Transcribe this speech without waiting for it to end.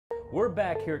We're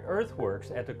back here at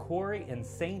EarthWorks at the quarry in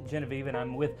St. Genevieve, and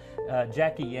I'm with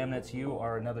Jackie Yemnitz. You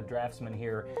are another draftsman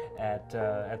here at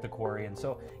the quarry, and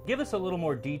so give us a little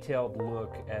more detailed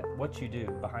look at what you do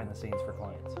behind the scenes for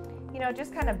clients. You know,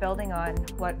 just kind of building on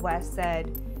what Wes said,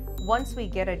 once we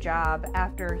get a job,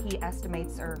 after he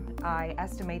estimates or I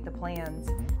estimate the plans,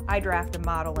 I draft a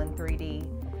model in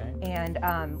 3D.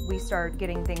 And we start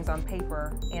getting things on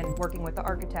paper and working with the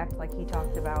architect like he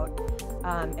talked about,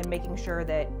 and making sure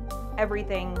that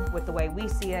everything with the way we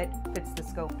see it fits the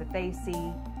scope that they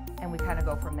see, and we kind of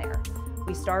go from there.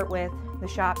 We start with the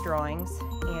shop drawings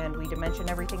and we dimension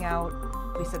everything out.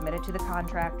 We submit it to the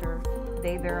contractor.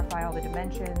 They verify all the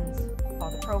dimensions, all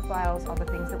the profiles, all the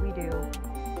things that we do.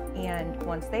 And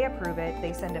once they approve it,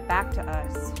 they send it back to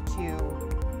us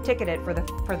to ticket it for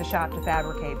the shop to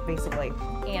fabricate, basically.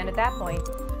 And at that point,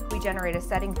 we generate a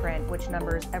setting print which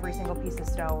numbers every single piece of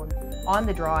stone on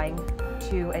the drawing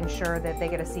to ensure that they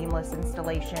get a seamless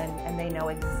installation and they know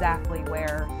exactly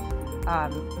where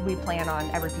we plan on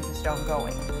every piece of stone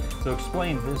going. So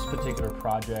explain this particular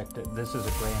project. This is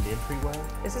a grand entryway?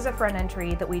 This is a front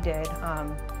entry that we did.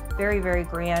 Very, very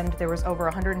grand. There was over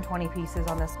 120 pieces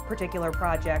on this particular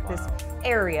project. Wow. This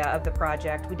area of the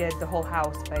project. We did the whole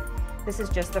house, but this is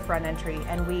just the front entry,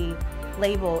 and we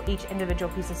label each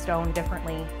individual piece of stone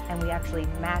differently, and we actually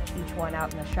match each one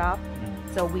out in the shop,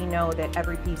 so we know that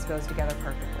every piece goes together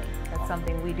perfectly. That's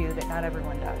something we do that not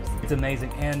everyone does. It's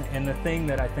amazing, and the thing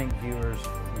that I think viewers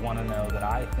want to know that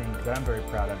I think that I'm very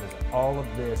proud of is all of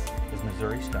this is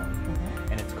Missouri stone,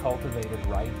 and it's cultivated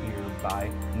right here by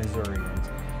Missourians.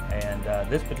 And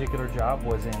this particular job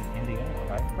was in Indiana,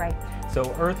 right? Right. So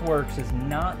EarthWorks is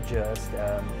not just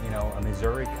you know, a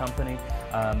Missouri company,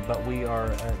 but we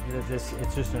are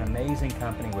it's just an amazing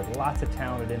company with lots of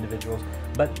talented individuals.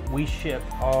 But we ship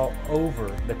all over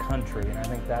the country, and I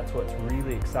think that's what's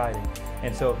really exciting.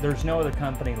 And so there's no other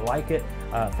company like it.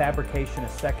 Fabrication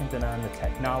is second to none. The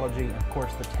technology, and of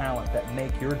course, the talent that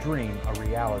make your dream a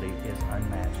reality is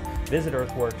unmatched. Visit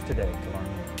EarthWorks today to learn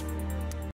more.